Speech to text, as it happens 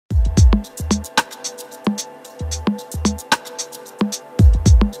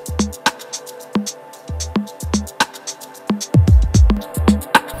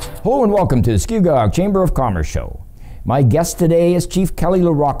Hello and welcome to the Scugog Chamber of Commerce show. My guest today is Chief Kelly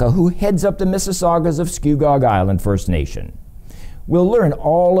LaRocca, who heads up the Mississaugas of Scugog Island First Nation. We'll learn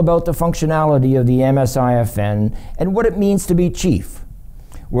all about the functionality of the MSIFN and what it means to be chief.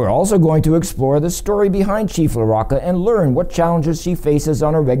 We're also going to explore the story behind Chief LaRocca and learn what challenges she faces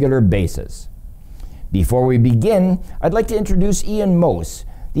on a regular basis. Before we begin, I'd like to introduce Ian Mose,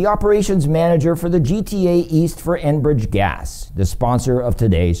 the operations manager for the GTA East for Enbridge Gas, the sponsor of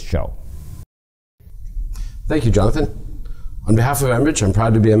today's show. Thank you, Jonathan. On behalf of Enbridge, I'm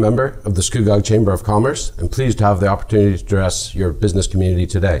proud to be a member of the Scugog Chamber of Commerce and pleased to have the opportunity to address your business community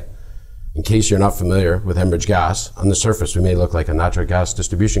today. In case you're not familiar with Enbridge Gas, on the surface we may look like a natural gas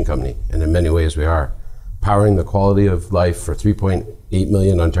distribution company, and in many ways we are, powering the quality of life for 3.8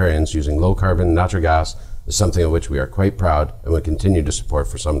 million Ontarians using low-carbon natural gas is something of which we are quite proud and will continue to support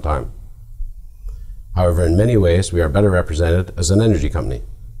for some time. However, in many ways, we are better represented as an energy company,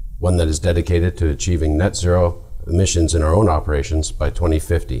 one that is dedicated to achieving net zero emissions in our own operations by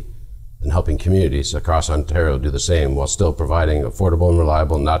 2050 and helping communities across Ontario do the same while still providing affordable and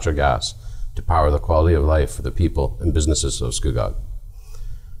reliable natural gas to power the quality of life for the people and businesses of Scugog.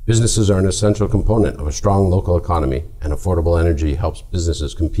 Businesses are an essential component of a strong local economy, and affordable energy helps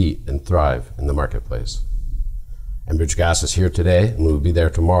businesses compete and thrive in the marketplace. Enbridge Gas is here today and will be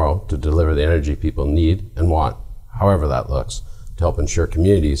there tomorrow to deliver the energy people need and want, however that looks, to help ensure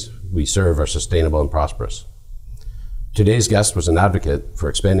communities we serve are sustainable and prosperous. Today's guest was an advocate for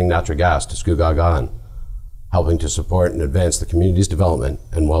expanding natural gas to Scugog Island, helping to support and advance the community's development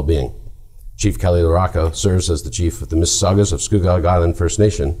and well-being. Chief Kelly LaRocca serves as the chief of the Mississaugas of Scugog Island First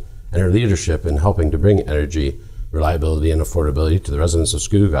Nation, and her leadership in helping to bring energy, reliability, and affordability to the residents of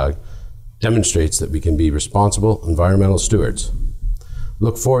Scugog demonstrates that we can be responsible environmental stewards.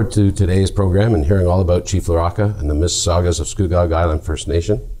 Look forward to today's program and hearing all about Chief LaRocca and the Mississaugas of Scugog Island First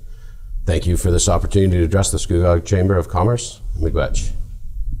Nation. Thank you for this opportunity to address the Scugog Chamber of Commerce. Miigwech.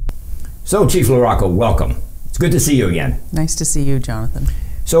 So, Chief LaRocca, welcome. It's good to see you again. Nice to see you, Jonathan.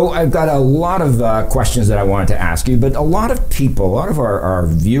 So I've got a lot of questions that I wanted to ask you, but a lot of people, a lot of our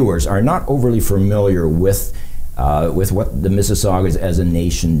viewers are not overly familiar with what the Mississaugas as a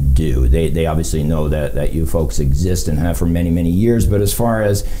nation do. They obviously know that you folks exist and have for many, many years, but as far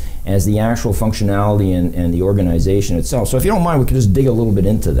as the actual functionality and the organization itself. So if you don't mind, we could just dig a little bit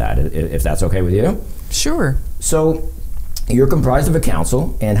into that, if that's okay with you. Sure. So you're comprised of a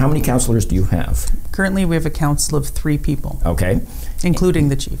council, and how many councillors do you have? Currently we have a council of 3 people. Okay. Including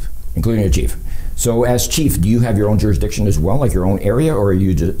the chief. Including the chief. So as chief, do you have your own jurisdiction as well, like your own area, or are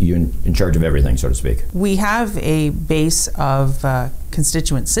you in charge of everything, so to speak? We have a base of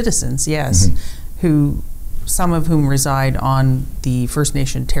constituent citizens, yes, who some of whom reside on the First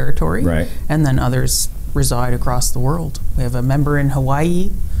Nation territory, right, and then others reside across the world. We have a member in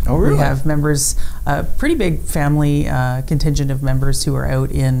Hawaii. Oh, really? We have members, a pretty big family contingent of members who are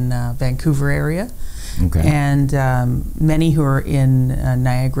out in Vancouver area. Okay. And many who are in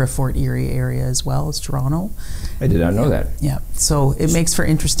Niagara, Fort Erie area as well as Toronto. I did not know that. Yeah, so it makes for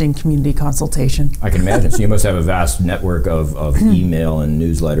interesting community consultation. I can imagine. So you must have a vast network of email and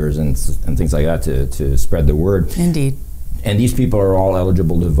newsletters and things like that to spread the word. Indeed. And these people are all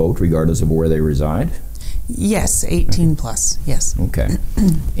eligible to vote regardless of where they reside? Yes, 18 plus, yes. Okay.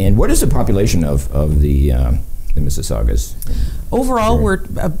 And what is the population of the Mississaugas? Overall, we're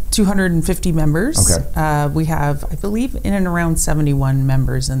 250 members. Okay. We have, I believe, in and around 71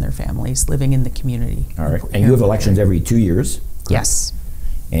 members and their families living in the community. All right. And you have elections every 2 years? Correct? Yes.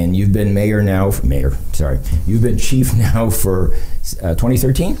 And you've been you've been chief now for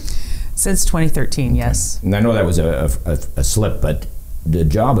 2013? Since 2013, yes. And I know that was a slip, but the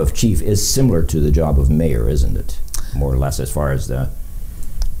job of chief is similar to the job of mayor, isn't it? More or less, as far as the...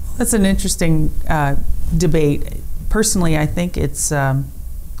 That's an interesting debate. Personally, I think it's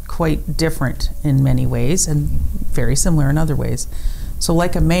quite different in many ways and very similar in other ways. So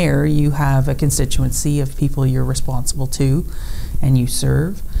like a mayor, you have a constituency of people you're responsible to and you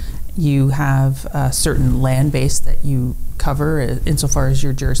serve. You have a certain land base that you cover insofar as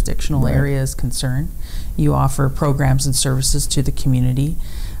your jurisdictional area is concerned. You offer programs and services to the community.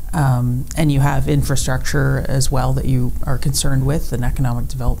 And you have infrastructure as well that you are concerned with and economic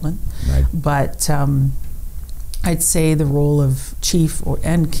development. Right. But I'd say the role of chief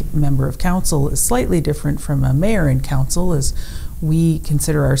and member of council is slightly different from a mayor and council, as we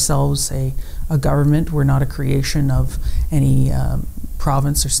consider ourselves a government. We're not a creation of any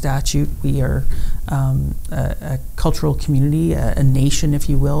province or statute. We are a cultural community, a nation, if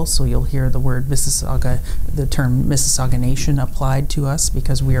you will. So you'll hear the word Mississauga, the term Mississauga Nation applied to us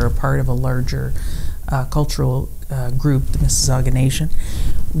because we are a part of a larger cultural group, the Mississauga Nation.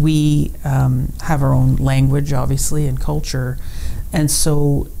 We have our own language, obviously, and culture. And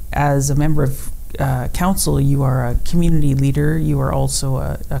so as a member of council, you are a community leader. You are also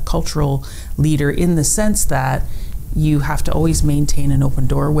a cultural leader in the sense that you have to always maintain an open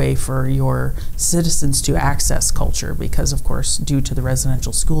doorway for your citizens to access culture because, of course, due to the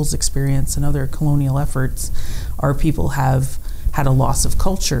residential schools experience and other colonial efforts, our people have had a loss of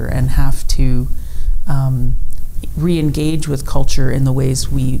culture and have to re-engage with culture in the ways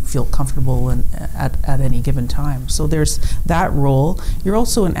we feel comfortable at any given time. So there's that role. You're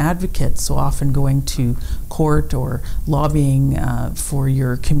also an advocate, so often going to court or lobbying for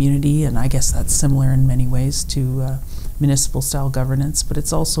your community, and I guess that's similar in many ways to municipal style governance, but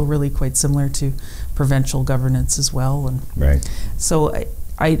it's also really quite similar to provincial governance as well. And right. So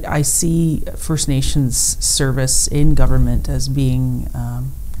I see First Nations service in government as being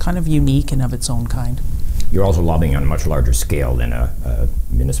kind of unique and of its own kind. You're also lobbying on a much larger scale than a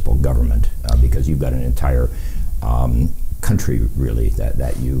municipal government because you've got an entire country, really,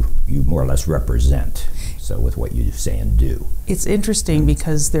 that you more or less represent. So with what you say and do. It's interesting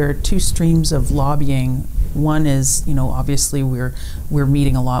because there are two streams of lobbying. One is, obviously we're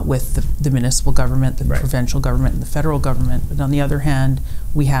meeting a lot with the municipal government, the provincial government, and the federal government. But on the other hand,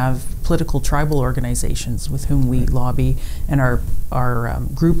 we have political tribal organizations with whom we lobby and are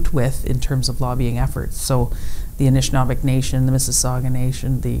grouped with in terms of lobbying efforts. So the Ojibwa Nation, the Mississauga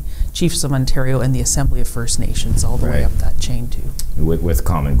Nation, the Chiefs of Ontario, and the Assembly of First Nations, all the way up that chain too. With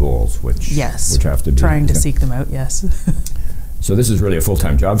common goals, which have to be trying to seek them out. Yes. So this is really a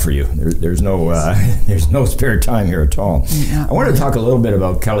full-time job for you. There's no spare time here at all. Yeah, I wanted to talk a little bit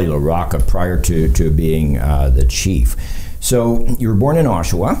about Kelly LaRocca prior to being the chief. So you were born in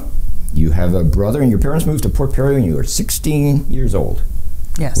Oshawa. You have a brother, and your parents moved to Port Perry when you were 16 years old.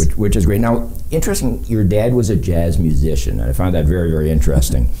 Yes. Which is great. Now, interesting, your dad was a jazz musician, and I found that very, very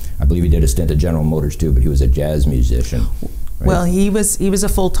interesting. I believe he did a stint at General Motors too, but he was a jazz musician. Right? Well, he was a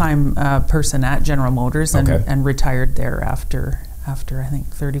full-time person at General Motors and retired there after I think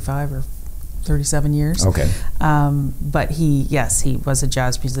 35 or 37 years. Okay. But he was a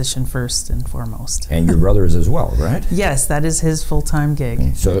jazz musician first and foremost. And your brother is as well, right? Yes, that is his full-time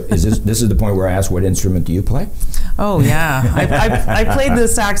gig. So this is the point where I ask, what instrument do you play? Oh yeah, I played the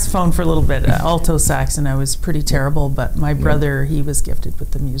saxophone for a little bit, alto sax, and I was pretty terrible. But my brother, he was gifted with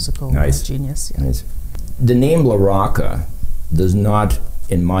the musical genius. Yeah. Nice. The name LaRocca does not,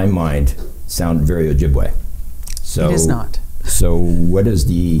 in my mind, sound very Ojibwe. So it is not. So what is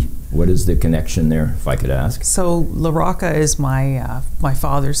the connection there, if I could ask? So LaRocca is my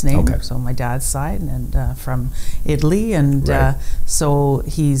father's name, so my dad's side, and from Italy, and so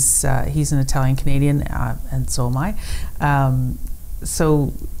he's an Italian Canadian, and so am I.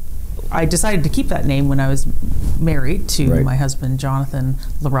 So I decided to keep that name when I was married to my husband Jonathan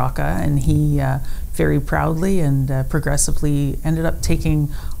LaRocca, and he very proudly and progressively ended up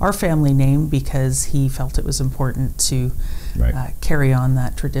taking our family name because he felt it was important to carry on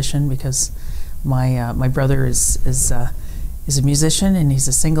that tradition, because my brother is a musician, and he's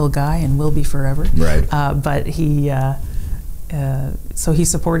a single guy and will be forever. Right. But he so he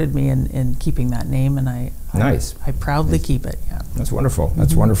supported me in keeping that name, and I proudly keep it. Yeah. That's wonderful.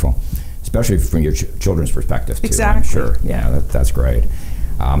 That's wonderful, especially from your children's perspective too. Exactly. I'm sure. Yeah, that's great.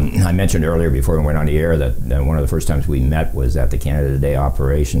 I mentioned earlier before we went on the air that one of the first times we met was at the Canada Day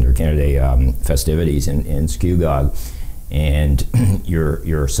operations or Canada Day festivities in Scugog, and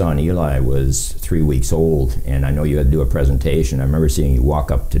your son Eli was 3 weeks old, and I know you had to do a presentation. I remember seeing you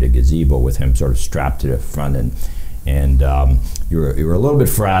walk up to the gazebo with him sort of strapped to the front, and you were a little bit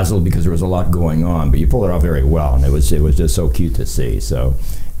frazzled because there was a lot going on, but you pulled it off very well, and it was just so cute to see. So.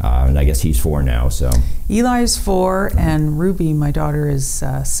 And I guess he's 4 now, so. Eli's 4, and Ruby, my daughter, is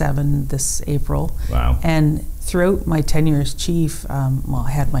 7 this April. Wow. And throughout my tenure as chief, I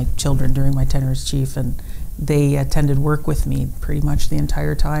had my children during my tenure as chief, and they attended work with me pretty much the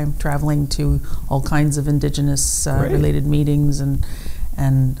entire time, traveling to all kinds of Indigenous related meetings, and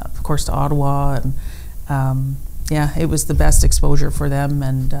of course to Ottawa. And it was the best exposure for them,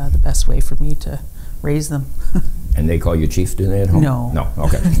 and the best way for me to raise them. And they call you chief, do they, at home? No. No,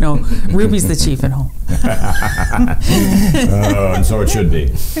 okay. No, Ruby's the chief at home. And so it should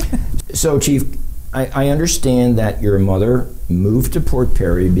be. So, Chief, I understand that your mother moved to Port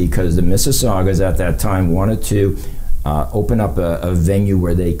Perry because the Mississaugas at that time wanted to open up a venue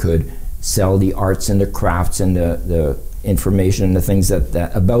where they could sell the arts and the crafts and the information and the things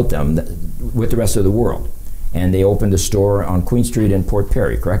that about them with the rest of the world. And they opened a store on Queen Street in Port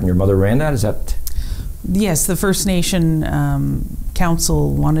Perry, correct? And your mother ran that? Is that? Yes, the First Nation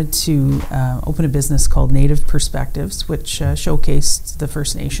Council wanted to open a business called Native Perspectives, which showcased the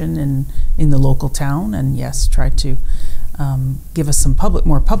First Nation in the local town, and yes, tried to give us some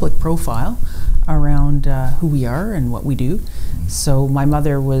more public profile around who we are and what we do. So my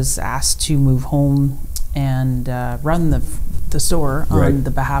mother was asked to move home and run the store on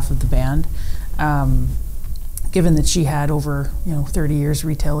the behalf of the band. Given that she had over 30 years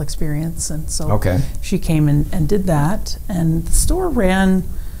retail experience, and so she came and did that, and the store ran,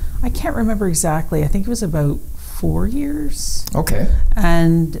 I can't remember exactly, I think it was about 4 years. Okay.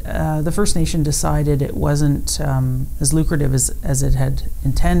 And the First Nation decided it wasn't as lucrative as it had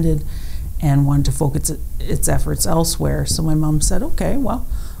intended, and wanted to focus its efforts elsewhere. So my mom said, okay, well,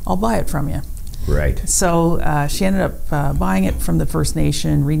 I'll buy it from you. Right. So she ended up buying it from the First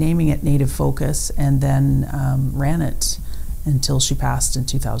Nation, renaming it Native Focus, and then ran it until she passed in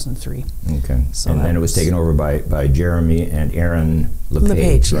 2003. Okay. So and then it was taken over by Jeremy and Aaron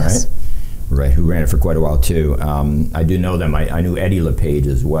LePage, right? Yes. Right, who ran it for quite a while too. I do know them. I knew Eddie LePage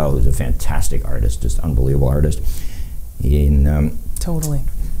as well, who's a fantastic artist, just unbelievable artist. Totally.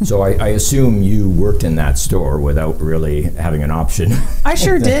 So I assume you worked in that store without really having an option. I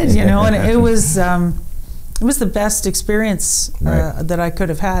sure did, and it was the best experience that I could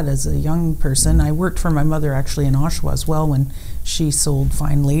have had as a young person. I worked for my mother actually in Oshawa as well when she sold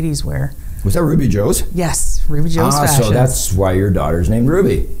fine ladies wear. Was that Ruby Joe's? Yes, Ruby Joe's Fashions. So that's why your daughter's named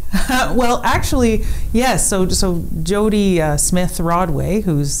Ruby. Well, actually, yes. So Jody Smith Rodway,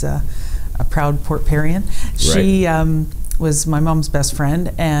 who's a proud Port Perrian, she was my mom's best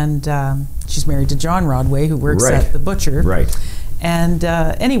friend, and she's married to John Rodway, who works at the butcher. Right. And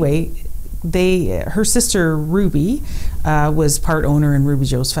anyway, her sister Ruby was part owner in Ruby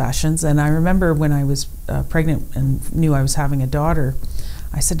Joe's Fashions, and I remember when I was pregnant and knew I was having a daughter,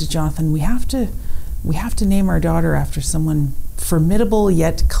 I said to Jonathan, we have to name our daughter after someone formidable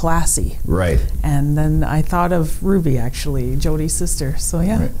yet classy. Right. And then I thought of Ruby, actually, Jody's sister. So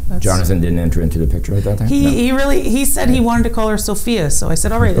yeah. Right. Jonathan didn't enter into the picture at that time? He said he wanted to call her Sophia. So I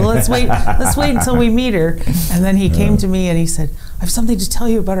said, all right, well, let's wait until we meet her. And then he came to me and he said, I have something to tell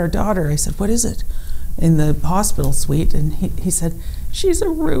you about our daughter. I said, what is it? In the hospital suite. And he said, she's a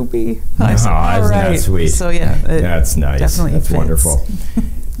Ruby. I said, all right. That's sweet. So yeah. That's nice. Definitely That's fits. Wonderful.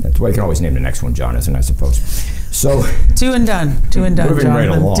 That's why you can always name the next one Jonathan, I suppose. So two and done, moving Jonathan. Right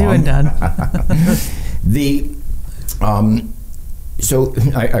along. Two and done. So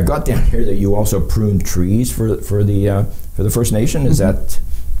I got down here that you also pruned trees for the First Nation. Is that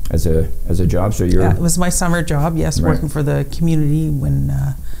as a job? So it was my summer job. Yes, working for the community when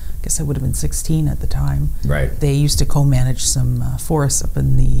I guess I would have been 16 at the time. Right. They used to co-manage some forests up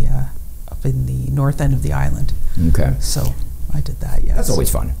in the north end of the island. Okay. So I did that. Yes. That's always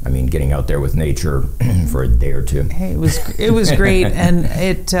fun. I mean, getting out there with nature for a day or two. Hey, it was great, and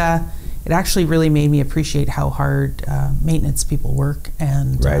it actually really made me appreciate how hard maintenance people work,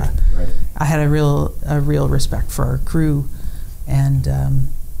 and I had a real respect for our crew, and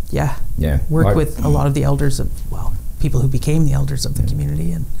worked with a lot of the elders of people who became the elders of the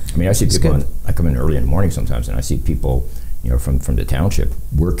community. And I mean, I see people. I come in early in the morning sometimes, and I see people, from the township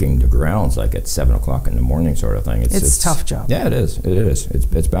working the grounds like at 7 o'clock in the morning, sort of thing. It's a tough job. Yeah, it is.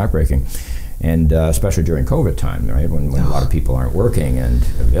 It's backbreaking, and especially during COVID time, right, when a lot of people aren't working and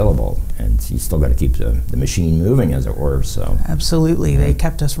available, and you still got to keep the machine moving, as it were. So absolutely, they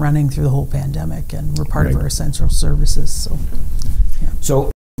kept us running through the whole pandemic, and we're part of our essential services. So, yeah.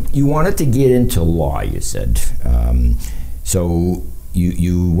 So you wanted to get into law, you said. So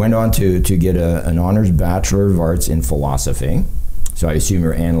you went on to get an honors Bachelor of Arts in philosophy. So I assume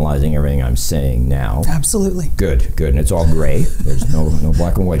you're analyzing everything I'm saying now. Absolutely. Good. And it's all gray. There's no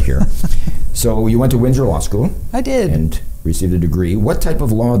black and white here. So you went to Windsor Law School. I did. And received a degree. What type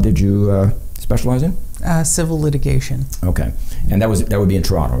of law did you specialize in? Civil litigation. Okay. And that would be in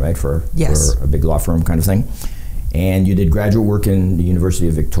Toronto, right? For a big law firm kind of thing. And you did graduate work in the University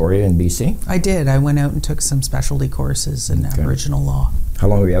of Victoria in BC? I did. I went out and took some specialty courses in Aboriginal law. How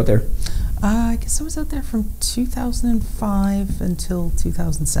long were you out there? I guess I was out there from 2005 until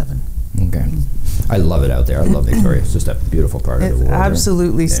 2007. Okay. I love it out there. I love Victoria. It's just a beautiful part of the world. It's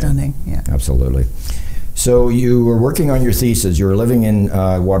absolutely stunning. Yeah. Absolutely. So you were working on your thesis. You were living in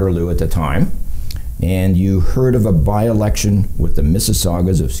Waterloo at the time, and you heard of a by-election with the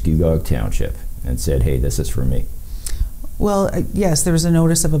Mississaugas of Scugog Township and said, hey, this is for me. Well, yes, there was a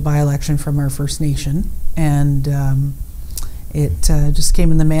notice of a by-election from our First Nation, and it just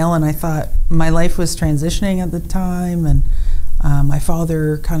came in the mail, and I thought my life was transitioning at the time, and my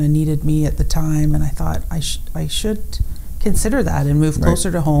father kind of needed me at the time, and I thought I should consider that and move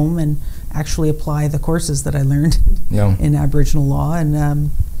closer to home and actually apply the courses that I learned in Aboriginal law.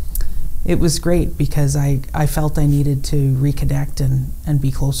 And it was great because I felt I needed to reconnect and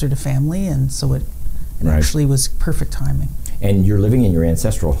be closer to family, and so it actually was perfect timing. And you're living in your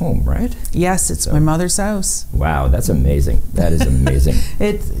ancestral home, right? Yes, it's my mother's house. Wow, that's amazing. That is amazing.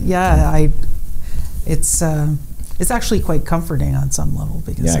 It's actually quite comforting on some level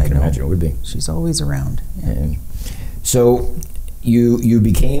because I can imagine it would be. She's always around. Yeah. So you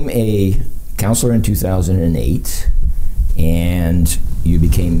became a counselor in 2008, and you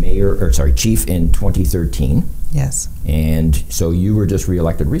became chief in 2013. Yes. And so you were just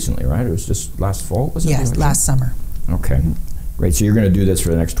reelected recently, right? It was just last fall, was it? Yes, last summer. Okay. Great. So you're going to do this for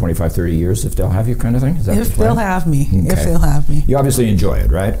the next 25, 30 years if they'll have you, kind of thing? Is that if they'll have me. Okay. If they'll have me. You obviously enjoy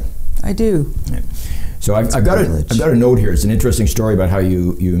it, right? I do. Yeah. So I've got a note here. It's an interesting story about how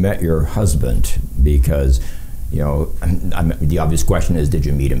you met your husband, because the obvious question is, did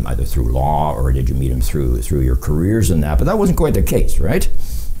you meet him either through law or did you meet him through your careers and that? But that wasn't quite the case, right?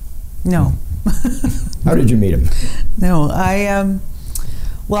 No. How did you meet him? No,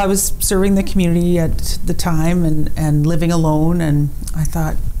 I was serving the community at the time and living alone, and I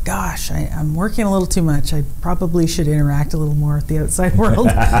thought, gosh, I'm working a little too much. I probably should interact a little more with the outside world.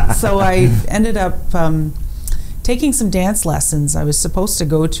 So I ended up taking some dance lessons. I was supposed to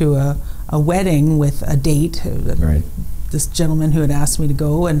go to a wedding with a date, this gentleman who had asked me to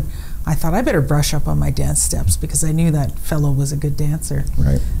go, and I thought I better brush up on my dance steps because I knew that fellow was a good dancer.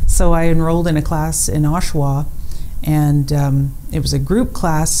 Right. So I enrolled in a class in Oshawa, and it was a group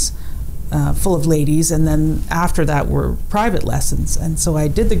class full of ladies, and then after that were private lessons. And so I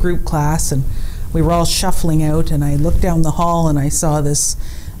did the group class, and we were all shuffling out, and I looked down the hall and I saw this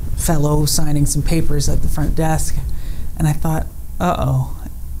fellow signing some papers at the front desk, and I thought, uh-oh,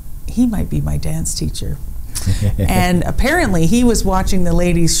 he might be my dance teacher. And apparently he was watching the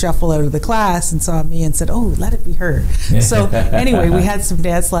ladies shuffle out of the class and saw me and said, oh, let it be her. So anyway, we had some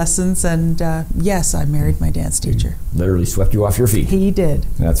dance lessons, and yes, I married my dance teacher. He literally swept you off your feet. He did.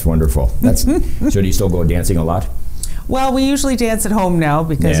 That's wonderful. So do you still go dancing a lot? Well, we usually dance at home now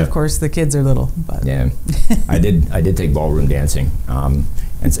because, of course, the kids are little. But. Yeah, I did take ballroom dancing, and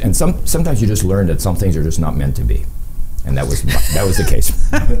sometimes you just learn that some things are just not meant to be. And that was the case.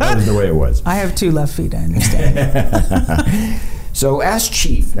 That was the way it was. I have 2 left feet, I understand. So as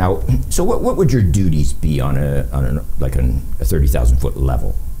chief, now, so what would your duties be on a 30,000 foot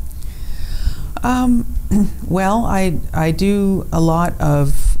level? Well, I do a lot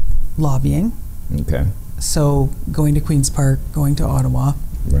of lobbying. Okay. So going to Queen's Park, going to Ottawa,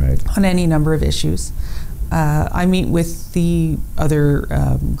 on any number of issues. I meet with the other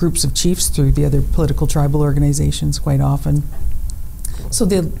groups of chiefs through the other political tribal organizations quite often. So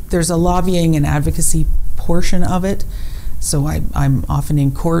there's a lobbying and advocacy portion of it. So I'm often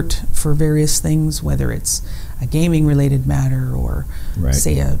in court for various things, whether it's a gaming related matter or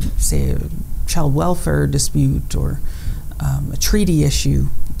say a child welfare dispute or a treaty issue.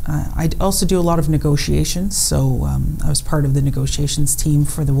 I also do a lot of negotiations, so I was part of the negotiations team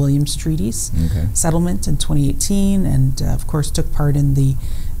for the Williams Treaties settlement in 2018, and of course took part in the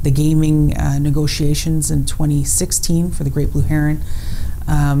gaming negotiations in 2016 for the Great Blue Heron.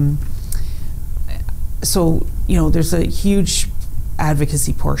 So there's a huge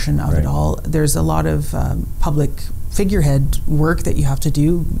advocacy portion of it all. There's a lot of public figurehead work that you have to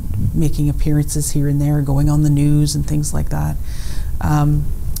do, making appearances here and there, going on the news and things like that.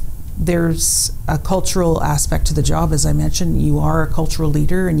 There's a cultural aspect to the job. As I mentioned, you are a cultural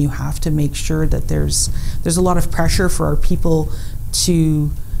leader, and you have to make sure that there's a lot of pressure for our people to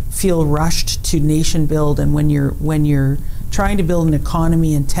feel rushed to nation build, and when you're trying to build an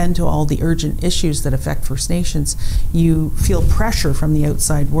economy and tend to all the urgent issues that affect First Nations, you feel pressure from the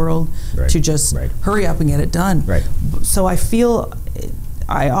outside world to just hurry up and get it done. So I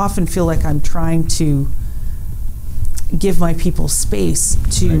often feel like I'm trying to give my people space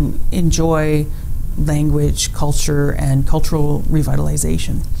to enjoy language, culture, and cultural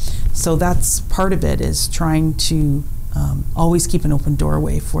revitalization. So that's part of it, is trying to always keep an open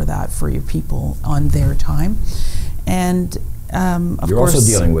doorway for that for your people on their time. And of you're course, also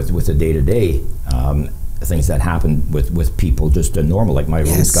dealing with the day-to-day things that happen with people, just normal, like my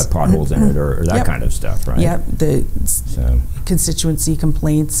road's got potholes in it, or that kind of stuff, right? Yep, the constituency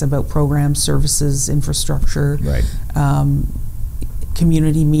complaints about programs, services, infrastructure,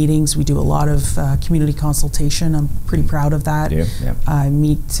 community meetings. We do a lot of community consultation. I'm pretty proud of that. I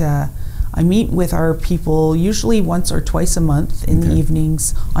meet I meet with our people usually once or twice a month in the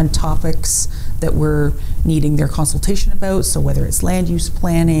evenings on topics that we're needing their consultation about. So whether it's land use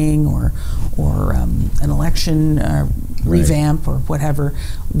planning or an election revamp or whatever,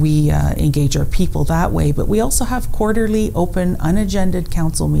 we engage our people that way. But we also have quarterly open, unagended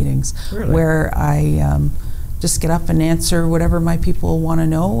council meetings where I just get up and answer whatever my people want to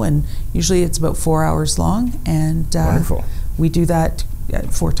know, and usually it's about 4 hours long, and we do that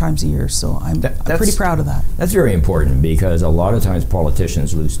 4 times a year, so I'm pretty proud of that. That's very important, because a lot of times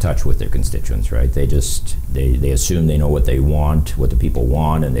politicians lose touch with their constituents, right? They just, they assume they know what they want, what the people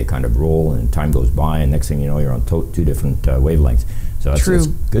want, and they kind of roll, and time goes by, and next thing you know, you're on 2 different wavelengths. So it's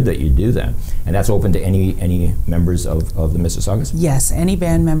good that you do that. And that's open to any members of the Mississaugas? Yes, any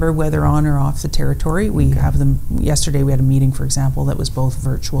band member, whether on or off the territory. We have them. Yesterday we had a meeting, for example, that was both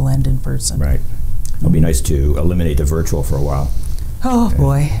virtual and in person. Right. It'll be nice to eliminate the virtual for a while. Oh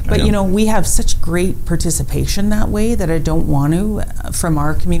boy, but you know, we have such great participation that way that I don't want to, from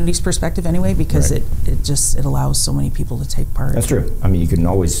our community's perspective anyway, because it allows so many people to take part. That's true. I mean, you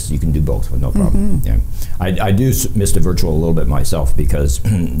can do both with no problem. Yeah, I do miss the virtual a little bit myself, because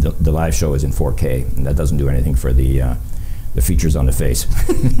the live show is in 4K, and that doesn't do anything for the features on the face.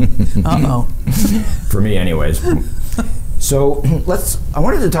 For me, anyways. So I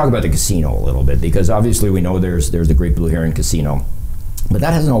wanted to talk about the casino a little bit, because obviously we know there's the Great Blue Heron Casino. But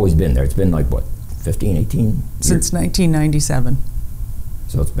that hasn't always been there. It's been like, what, 15, 18 years? Since 1997.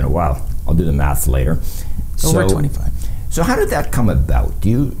 So it's been a while. I'll do the math later. Over 25. So how did that come about?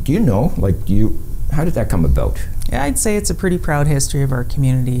 Do you know? Like, how did that come about? Yeah, I'd say it's a pretty proud history of our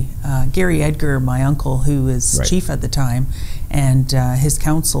community. Gary Edgar, my uncle, who was chief at the time, and his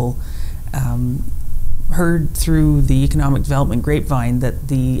council heard through the economic development grapevine that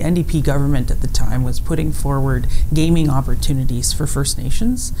the NDP government at the time was putting forward gaming opportunities for First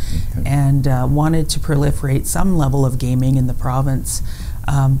Nations, and wanted to proliferate some level of gaming in the province.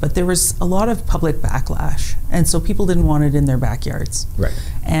 But there was a lot of public backlash, and so people didn't want it in their backyards. Right.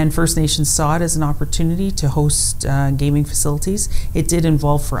 And First Nations saw it as an opportunity to host gaming facilities. It did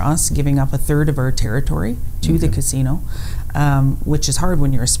involve for us giving up 1/3 of our territory to the casino, which is hard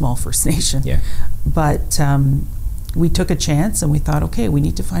when you're a small First Nation. Yeah. But we took a chance, and we thought, okay, we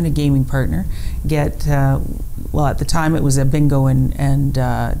need to find a gaming partner. Well, at the time it was a bingo and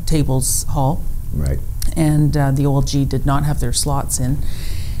tables hall. Right. And the OLG did not have their slots in.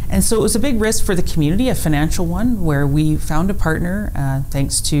 And so it was a big risk for the community, a financial one, where we found a partner,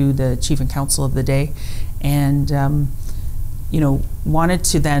 thanks to the chief and council of the day, and wanted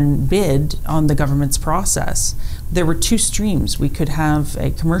to then bid on the government's process. There were 2 streams. We could have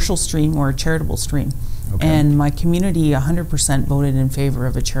a commercial stream or a charitable stream. Okay. And my community 100% voted in favor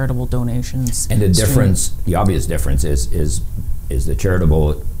of a charitable donations. And the difference, the obvious difference is the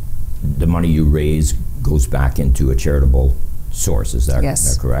charitable, the money you raise goes back into a charitable source. Is that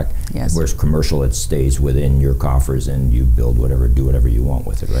correct? Yes. Whereas commercial, it stays within your coffers and you build whatever, do whatever you want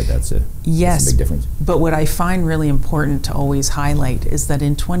with it, right? That's a big difference. But what I find really important to always highlight is that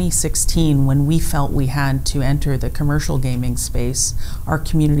in 2016, when we felt we had to enter the commercial gaming space, our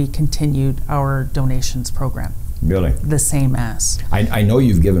community continued our donations program. Really? The same as. I know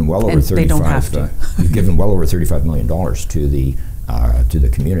you've given well over $35. They don't have to. You've given well over $35 million to the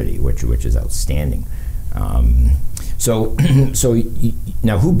community, which is outstanding. So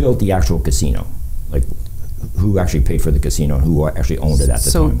now, who built the actual casino? Like, who actually paid for the casino, and who actually owned it at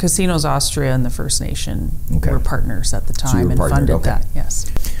the time? So Casinos Austria and the First Nation were partners at the time and funded that.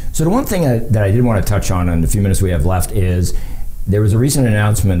 Yes. So the one thing that I did want to touch on in the few minutes we have left is there was a recent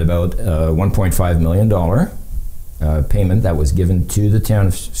announcement about a $1.5 million payment that was given to the town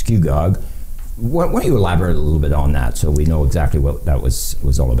of Scugog. Why don't you elaborate a little bit on that so we know exactly what that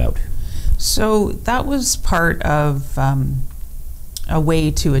was all about? So that was part of a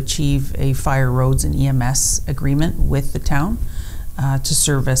way to achieve a fire roads and EMS agreement with the town to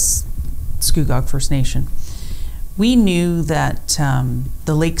service Scugog First Nation. We knew that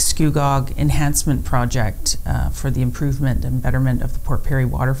the Lake Scugog Enhancement Project for the improvement and betterment of the Port Perry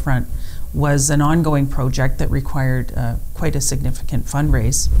waterfront was an ongoing project that required quite a significant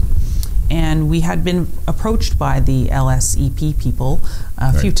fundraise. And we had been approached by the LSEP people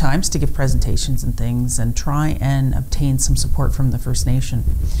a few times to give presentations and things and try and obtain some support from the First Nation.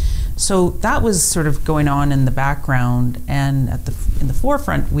 So that was sort of going on in the background, and in the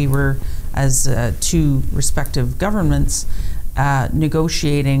forefront we were, as 2 respective governments,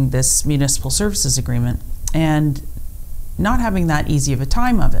 negotiating this municipal services agreement and not having that easy of a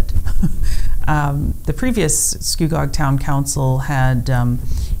time of it. The previous Scugog Town Council had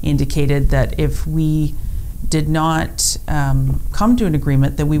indicated that if we did not come to an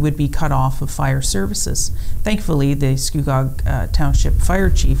agreement that we would be cut off of fire services. Thankfully, the Scugog Township Fire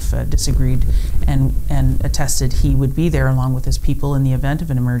Chief disagreed and attested he would be there along with his people in the event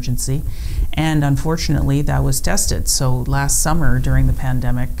of an emergency. And unfortunately, that was tested. So last summer during the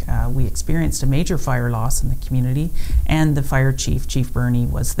pandemic, we experienced a major fire loss in the community, and the fire chief, Chief Burney,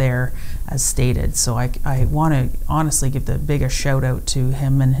 was there as stated. So I want to honestly give the biggest shout out to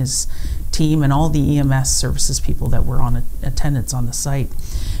him and his team and all the EMS services people that were on attendance on the site.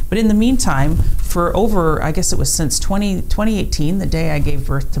 But in the meantime, for over, I guess it was since 2018, the day I gave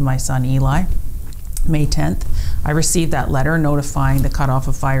birth to my son Eli, May 10th, I received that letter notifying the cutoff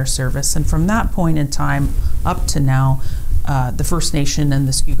of fire service. And from that point in time up to now, the First Nation and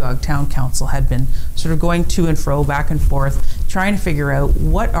the Scugog Town Council had been sort of going to and fro, back and forth, trying to figure out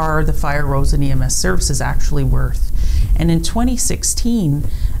what are the fire, roads, and EMS services actually worth. And in 2016,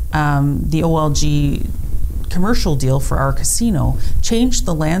 the OLG commercial deal for our casino changed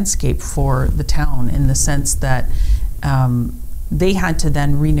the landscape for the town in the sense that they had to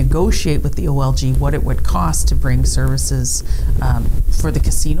then renegotiate with the OLG what it would cost to bring services for the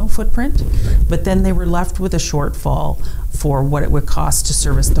casino footprint, but then they were left with a shortfall for what it would cost to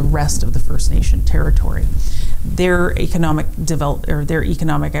service the rest of the First Nation territory. Their economic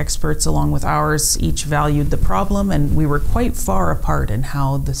experts, along with ours, each valued the problem, and we were quite far apart in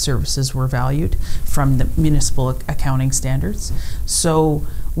how the services were valued from the municipal accounting standards. So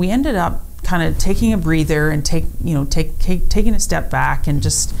we ended up kind of taking a breather and taking a step back and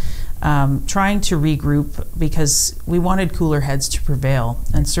just trying to regroup, because we wanted cooler heads to prevail.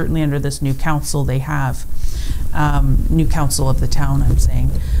 And certainly under this new council they have, new council of the town, I'm saying.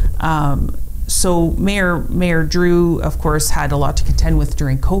 So Mayor Drew, of course, had a lot to contend with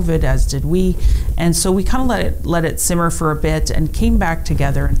during COVID, as did we. And so we kind of let it simmer for a bit and came back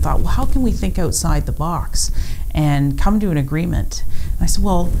together and thought, well, how can we think outside the box and come to an agreement? And I said,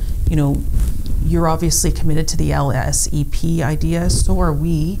 well, you know, you're obviously committed to the LSEP idea, so are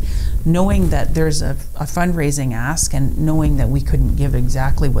we. Knowing that there's a fundraising ask and knowing that we couldn't give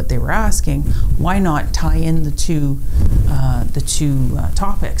exactly what they were asking, why not tie in the two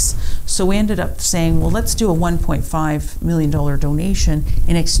topics? So we ended up saying, well, let's do a $1.5 million donation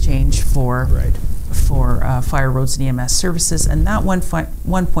in exchange for fire, roads, and EMS services, and that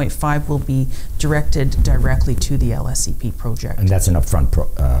 1.5 will be directed directly to the LSEP project. And that's an upfront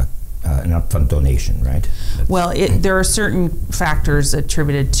donation, right? Well, there are certain factors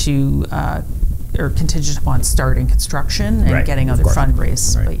attributed to or contingent upon starting construction and getting other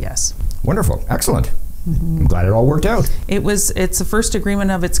fundraise. But yes. Wonderful, excellent. I'm glad it all worked out. It's the first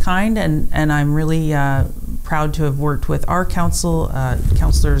agreement of its kind, and I'm really proud to have worked with our council,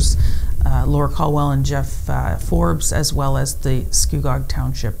 councillors Laura Caldwell and Jeff Forbes, as well as the Scugog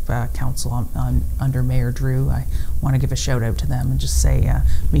Township Council under Mayor Drew. I want to give a shout out to them and just say,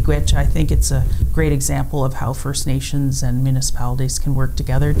 miigwech, I think it's a great example of how First Nations and municipalities can work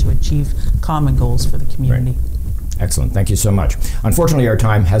together to achieve common goals for the community. Right. Excellent, thank you so much. Unfortunately, our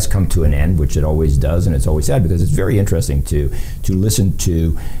time has come to an end, which it always does, and it's always sad because it's very interesting to listen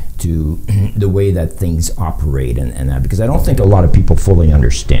to the way that things operate and that, because I don't think a lot of people fully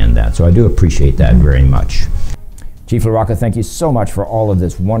understand that. So I do appreciate that very much. Chief LaRocca, thank you so much for all of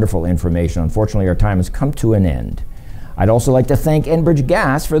this wonderful information. Unfortunately, our time has come to an end. I'd also like to thank Enbridge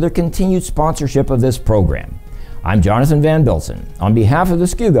Gas for their continued sponsorship of this program. I'm Jonathan Van Bilsen. On behalf of the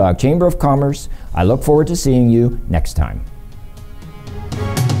Scugog Chamber of Commerce, I look forward to seeing you next time.